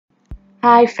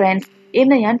Hi friends,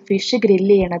 ഇന്ന് ഞാൻ fish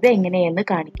grill ചെയ്യണത് എങ്ങനെയെന്ന്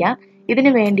കാണിക്കാം.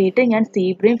 ഇതിന് വേണ്ടിയിട്ട് ഞാൻ സീ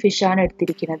ബ്രീം ഫിഷാണ്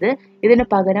എടുത്തിരിക്കുന്നത്. ഇതിന്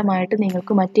പകരമായിട്ട്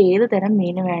നിങ്ങൾക്ക് മറ്റേത് തരം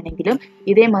മീൻ വേണമെങ്കിലും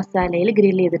ഇതേ മസാലയിൽ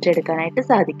ഗ്രില്ല് ചെയ്തിട്ട് എടുക്കാനായിട്ട്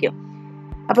സാധിക്കും.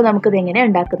 അപ്പോൾ നമുക്കിത് എങ്ങനെ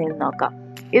ഉണ്ടാക്കുന്നതെന്ന് നോക്കാം.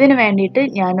 ഇതിന് വേണ്ടിയിട്ട്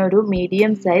ഞാനൊരു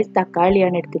മീഡിയം സൈസ്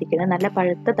തക്കാളിയാണ് എടുത്തിരിക്കുന്നത്. നല്ല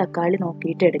പഴുത്ത തക്കാളി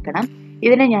നോക്കിയിട്ട് എടുക്കണം.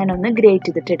 ഇതിനെ ഞാനൊന്ന് ഗ്രേറ്റ്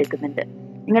ചെയ്തിട്ട് എടുക്കുന്നുണ്ട്.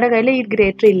 നിങ്ങളുടെ കയ്യിൽ ഈ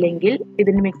ഗ്രേറ്റർ ഇല്ലെങ്കിൽ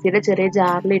ഇതിന് മിക്സിയുടെ ചെറിയ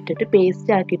ജാറിൽ ഇട്ടിട്ട്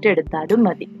പേസ്റ്റ് ആക്കിയിട്ട് എടുത്താലും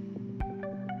മതി.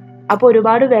 അപ്പോൾ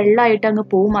ഒരുപാട് വെള്ളമായിട്ട് അങ്ങ്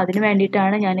പോവും. അതിന്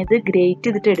വേണ്ടിയിട്ടാണ് ഞാനിത് ഗ്രേറ്റ്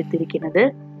ചെയ്തിട്ട് എടുത്തിരിക്കുന്നത്.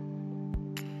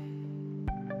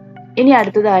 ഇനി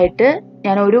അടുത്തതായിട്ട്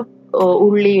ഞാൻ ഒരു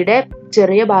ഉള്ളിയുടെ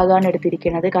ചെറിയ ഭാഗമാണ്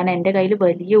എടുത്തിരിക്കുന്നത്. കാരണം എൻ്റെ കയ്യിൽ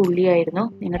വലിയ ഉള്ളിയായിരുന്നു.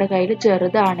 നിങ്ങളുടെ കയ്യിൽ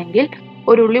ചെറുതാണെങ്കിൽ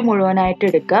ഒരു ഉള്ളി മുഴുവനായിട്ട്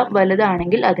എടുക്കാം.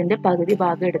 വലുതാണെങ്കിൽ അതിൻ്റെ പകുതി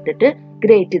ഭാഗം എടുത്തിട്ട്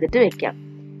ഗ്രേറ്റ് ചെയ്തിട്ട് വെക്കാം.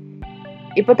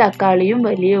 ഇപ്പോൾ തക്കാളിയും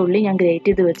വലിയ ഉള്ളി ഞാൻ ഗ്രേറ്റ്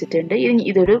ചെയ്ത് വെച്ചിട്ടുണ്ട്. ഇനി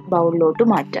ഇതൊരു ബൗളിലോട്ട്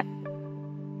മാറ്റാം.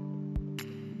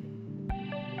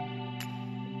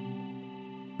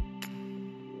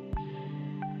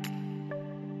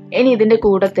 ഇനി ഇതിൻ്റെ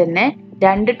കൂടെ തന്നെ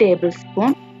 2 ടേബിൾ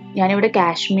സ്പൂൺ ഞാനിവിടെ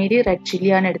കാശ്മീരി റെഡ്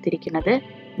ചില്ലിയാണ് എടുത്തിരിക്കുന്നത്.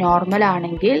 നോർമൽ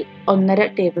ആണെങ്കിൽ 1.5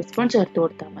 ടേബിൾ സ്പൂൺ ചേർത്ത്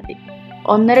കൊടുത്താൽ മതി.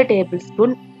 1.5 ടേബിൾ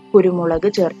സ്പൂൺ കുരുമുളക്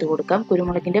ചേർത്ത് കൊടുക്കാം.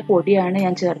 കുരുമുളകിൻ്റെ പൊടിയാണ്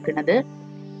ഞാൻ ചേർക്കുന്നത്.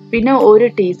 പിന്നെ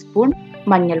 1 ടീസ്പൂൺ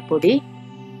മഞ്ഞൾപ്പൊടി,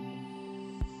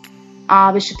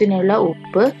 ആവശ്യത്തിനുള്ള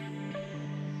ഉപ്പ്,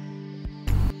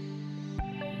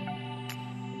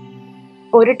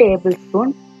 1 ടേബിൾ സ്പൂൺ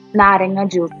നാരങ്ങ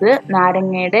ജ്യൂസ്.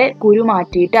 നാരങ്ങയുടെ കുരു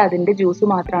മാറ്റിയിട്ട് അതിൻ്റെ ജ്യൂസ്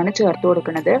മാത്രമാണ് ചേർത്ത്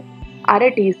കൊടുക്കുന്നത്. 1/2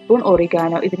 ടീസ്പൂൺ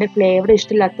ഒറിഗാനോ. ഇതിൻ്റെ ഫ്ലേവർ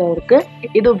ഇഷ്ടമില്ലാത്തവർക്ക്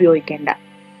ഇത് ഉപയോഗിക്കേണ്ട.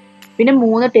 പിന്നെ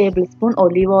 3 ടേബിൾ സ്പൂൺ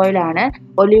ഒലിവ് ഓയിലാണ്.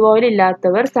 ഒലിവ് ഓയിൽ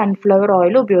ഇല്ലാത്തവർ സൺഫ്ലവർ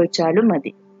ഓയിൽ ഉപയോഗിച്ചാലും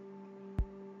മതി.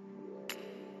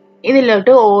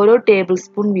 ഇതിലോട്ട് ഓരോ ടേബിൾ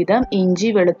സ്പൂൺ വീതം ഇഞ്ചി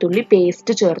വെളുത്തുള്ളി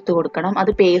പേസ്റ്റ് ചേർത്ത് കൊടുക്കണം.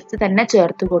 അത് പേസ്റ്റ് തന്നെ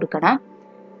ചേർത്ത് കൊടുക്കണം.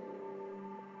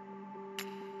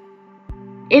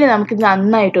 ഇനി നമുക്കിത്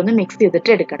നന്നായിട്ടൊന്ന് മിക്സ് ചെയ്തിട്ട്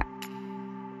എടുക്കണം.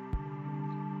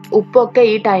 ഉപ്പൊക്കെ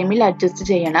ഈ ടൈമിൽ അഡ്ജസ്റ്റ്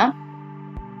ചെയ്യണം.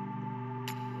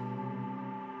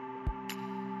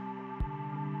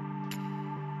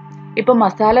 ഇപ്പൊ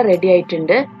മസാല റെഡി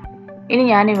ആയിട്ടുണ്ട്. ഇനി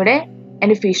ഞാനിവിടെ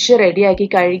എൻ്റെ ഫിഷ് റെഡിയാക്കി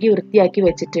കഴുകി വൃത്തിയാക്കി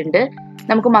വെച്ചിട്ടുണ്ട്.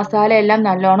 നമുക്ക് മസാല എല്ലാം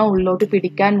നല്ലോണം ഉള്ളിലോട്ട്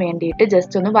പിടിക്കാൻ വേണ്ടിയിട്ട്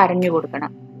ജസ്റ്റ് ഒന്ന് വരഞ്ഞു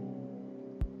കൊടുക്കണം.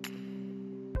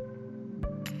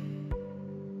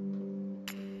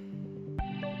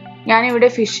 ഞാനിവിടെ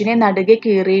ഫിഷിനെ നടുകെ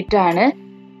കീറിയിട്ടാണ്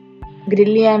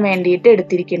ഗ്രില്ല് ചെയ്യാൻ വേണ്ടിയിട്ട്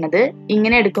എടുത്തിരിക്കുന്നത്.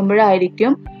 ഇങ്ങനെ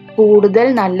എടുക്കുമ്പോഴായിരിക്കും കൂടുതൽ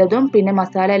നല്ലതും പിന്നെ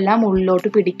മസാല എല്ലാം ഉള്ളിലോട്ട്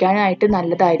പിടിക്കാനായിട്ട്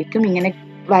നല്ലതായിരിക്കും ഇങ്ങനെ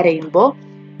വരയുമ്പോൾ.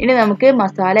 ഇനി നമുക്ക്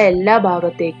മസാല എല്ലാ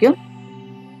ഭാഗത്തേക്കും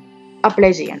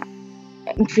അപ്ലൈ ചെയ്യണം.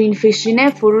 ഫിഷിനെ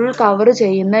ഫുൾ കവർ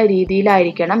ചെയ്യുന്ന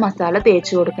രീതിയിലായിരിക്കണം മസാല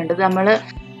തേച്ച് കൊടുക്കേണ്ടത്. നമ്മൾ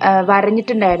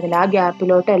വരഞ്ഞിട്ടുണ്ടായിരുന്നില്ല, ആ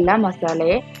ഗ്യാപ്പിലോട്ടെല്ലാം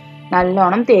മസാലയെ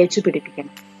നല്ലോണം തേച്ച്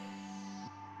പിടിപ്പിക്കണം.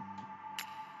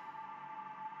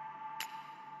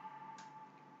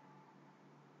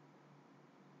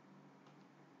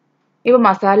 ഇപ്പോൾ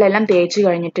മസാല എല്ലാം തേച്ച്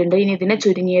കഴിഞ്ഞിട്ടുണ്ട്. ഇനി ഇതിനെ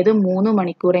ചുരുങ്ങിയത് 3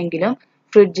 മണിക്കൂറെങ്കിലും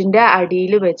ഫ്രിഡ്ജിൻ്റെ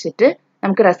അടിയിൽ വെച്ചിട്ട്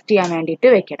നമുക്ക് റെസ്റ്റ് ചെയ്യാൻ വേണ്ടിയിട്ട്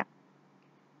വെക്കണം.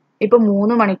 ഇപ്പോൾ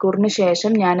 3 മണിക്കൂറിന്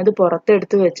ശേഷം ഞാനിത്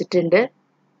പുറത്തെടുത്ത് വെച്ചിട്ടുണ്ട്.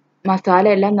 മസാല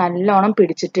എല്ലാം നല്ലോണം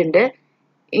പിടിച്ചിട്ടുണ്ട്.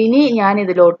 ഇനി ഞാൻ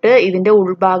ഇതിൻ്റെ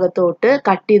ഉൾഭാഗത്തോട്ട്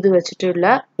കട്ട് ചെയ്ത്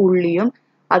വെച്ചിട്ടുള്ള ഉള്ളിയും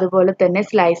അതുപോലെ തന്നെ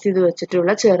സ്ലൈസ് ചെയ്ത്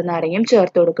വെച്ചിട്ടുള്ള ചെറുനാരങ്ങയും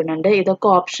ചേർത്ത് കൊടുക്കുന്നുണ്ട്. ഇതൊക്കെ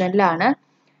ഓപ്ഷനിലാണ്.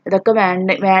 ഇതൊക്കെ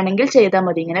വേണമെങ്കിൽ ചെയ്താൽ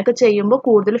മതി. ഇങ്ങനെയൊക്കെ ചെയ്യുമ്പോൾ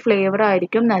കൂടുതൽ ഫ്ലേവർ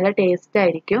ആയിരിക്കും, നല്ല ടേസ്റ്റ്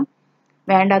ആയിരിക്കും.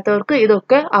 വേണ്ടാത്തവർക്ക്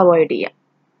ഇതൊക്കെ അവോയ്ഡ് ചെയ്യാം.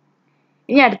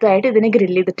 ഇനി അടുത്തതായിട്ട് ഇതിനെ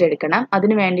ഗ്രില്ല് ചെയ്തിട്ട് എടുക്കണം.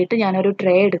 അതിന് വേണ്ടിയിട്ട് ഞാനൊരു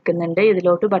ട്രേ എടുക്കുന്നുണ്ട്.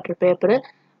 ഇതിലോട്ട് ബട്ടർ പേപ്പർ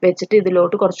വെച്ചിട്ട്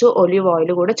ഇതിലോട്ട് കുറച്ച് ഒലിവ് ഓയിൽ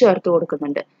കൂടെ ചേർത്ത്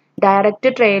കൊടുക്കുന്നുണ്ട്.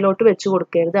 ഡയറക്റ്റ് ട്രേയിലോട്ട് വെച്ച്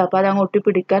കൊടുക്കരുത്, അപ്പോൾ അത് അങ്ങ്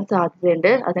ഒട്ടിപ്പിടിക്കാൻ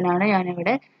സാധ്യതയുണ്ട്. അതിനാണ്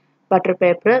ഞാനിവിടെ ബട്ടർ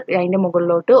പേപ്പർ അതിൻ്റെ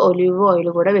മുകളിലോട്ട് ഒലിവ് ഓയിൽ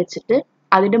കൂടെ വെച്ചിട്ട്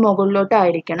അതിൻ്റെ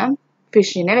മുകളിലോട്ടായിരിക്കണം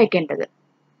ഫിഷിനെ വെക്കേണ്ടത്.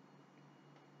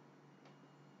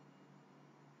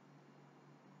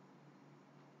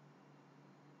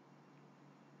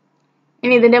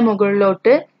 ഇനി ഇതിൻ്റെ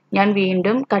മുകളിലോട്ട് ഞാൻ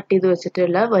വീണ്ടും കട്ട് ചെയ്ത്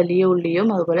വെച്ചിട്ടുള്ള വലിയ ഉള്ളിയും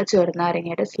അതുപോലെ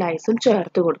ചെറുനാരങ്ങയുടെ സ്ലൈസും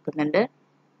ചേർത്ത് കൊടുക്കുന്നുണ്ട്.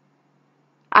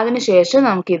 അതിനുശേഷം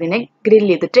നമുക്കിതിനെ ഗ്രില്ല്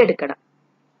ചെയ്തിട്ട് എടുക്കണം.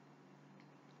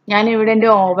 ഞാനിവിടെ എൻ്റെ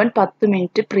ഓവൻ 10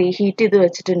 മിനിറ്റ് പ്രീ ഹീറ്റ് ചെയ്ത്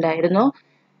വെച്ചിട്ടുണ്ടായിരുന്നു.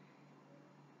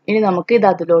 ഇനി നമുക്ക് ഇത്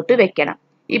അതിലോട്ട് വെക്കണം.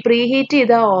 ഈ പ്രീ ഹീറ്റ്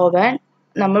ചെയ്ത ഓവൻ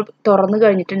നമ്മൾ തുറന്നു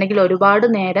കഴിഞ്ഞിട്ടുണ്ടെങ്കിൽ ഒരുപാട്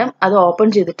നേരം അത് ഓപ്പൺ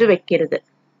ചെയ്തിട്ട് വെക്കരുത്.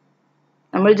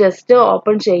 നമ്മൾ ജസ്റ്റ്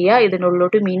ഓപ്പൺ ചെയ്യുക,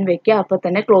 ഇതിനുള്ളിലോട്ട് മീൻ വെക്കുക, അപ്പോൾ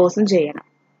തന്നെ ക്ലോസും ചെയ്യണം.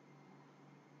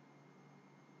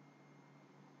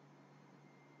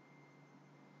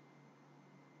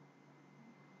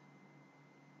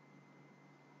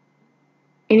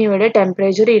 ഇനി ഇവിടെ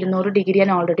ടെമ്പറേച്ചർ 200 ഡിഗ്രി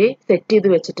ഞാൻ ഓൾറെഡി സെറ്റ് ചെയ്ത്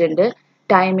വെച്ചിട്ടുണ്ട്.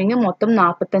 ടൈമിങ് മൊത്തം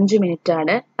 45 മിനിറ്റ്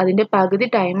ആണ്. അതിൻ്റെ പകുതി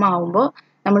ടൈം ആവുമ്പോൾ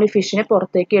നമ്മൾ ഈ ഫിഷിനെ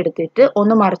പുറത്തേക്ക് എടുത്തിട്ട്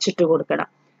ഒന്ന് മറിച്ചിട്ട് കൊടുക്കണം.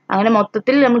 അങ്ങനെ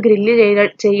മൊത്തത്തിൽ നമ്മൾ ഗ്രില്ല്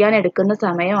ചെയ്യാൻ എടുക്കുന്ന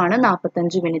സമയമാണ്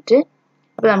 45 മിനിറ്റ്.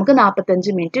 അപ്പോൾ നമുക്ക്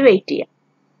 45 മിനിറ്റ് വെയിറ്റ് ചെയ്യാം.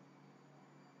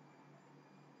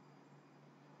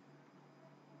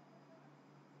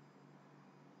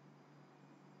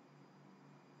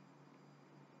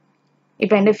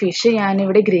 ഇപ്പം എൻ്റെ ഫിഷ്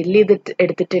ഞാനിവിടെ ഗ്രില്ല്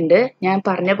എടുത്തിട്ടുണ്ട്. ഞാൻ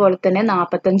പറഞ്ഞ പോലെ തന്നെ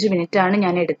 45 മിനിറ്റ് ആണ്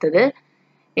ഞാൻ എടുത്തത്.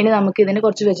 ഇനി നമുക്ക് ഇതിന്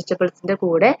കുറച്ച് വെജിറ്റബിൾസിൻ്റെ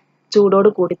കൂടെ ചൂടോട്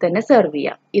കൂടി തന്നെ സെർവ്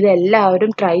ചെയ്യാം.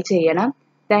 ഇതെല്ലാവരും ട്രൈ ചെയ്യണം.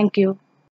 Thank you.